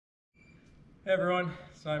Hey everyone,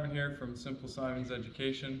 Simon here from Simple Simon's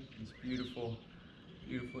Education. It's a beautiful,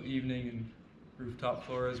 beautiful evening in rooftop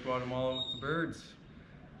Flores, Guatemala with the birds.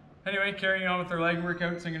 Anyway, carrying on with our leg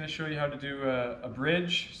workouts, I'm going to show you how to do a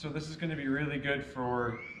bridge. So this is going to be really good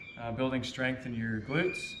for building strength in your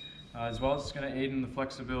glutes, as well as it's going to aid in the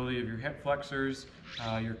flexibility of your hip flexors,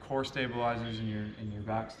 your core stabilizers, and your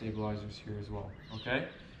back stabilizers here as well. Okay,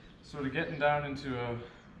 so to getting down into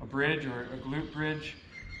a bridge or a glute bridge,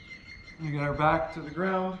 we get our back to the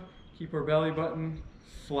ground, keep our belly button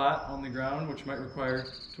flat on the ground, which might require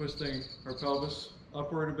twisting our pelvis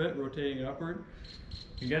upward a bit, rotating it upward,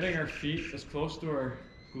 and getting our feet as close to our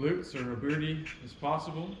glutes or our booty as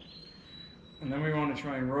possible. And then we want to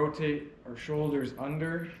try and rotate our shoulders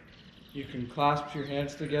under. You can clasp your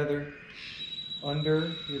hands together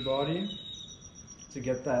under your body to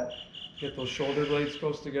get those shoulder blades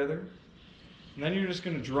close together. And then you're just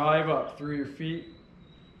going to drive up through your feet,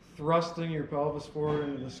 thrusting your pelvis forward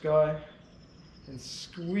into the sky and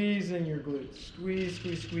squeezing your glutes. Squeeze,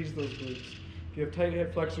 squeeze, squeeze those glutes. If you have tight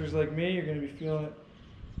hip flexors like me, you're going to be feeling it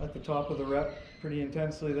at the top of the rep pretty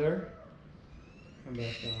intensely there. Come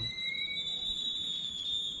back down.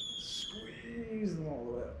 Squeeze them all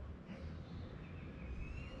the way up.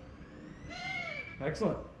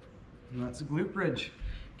 Excellent. And that's a glute bridge.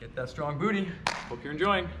 Get that strong booty. Hope you're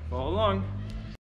enjoying. Follow along.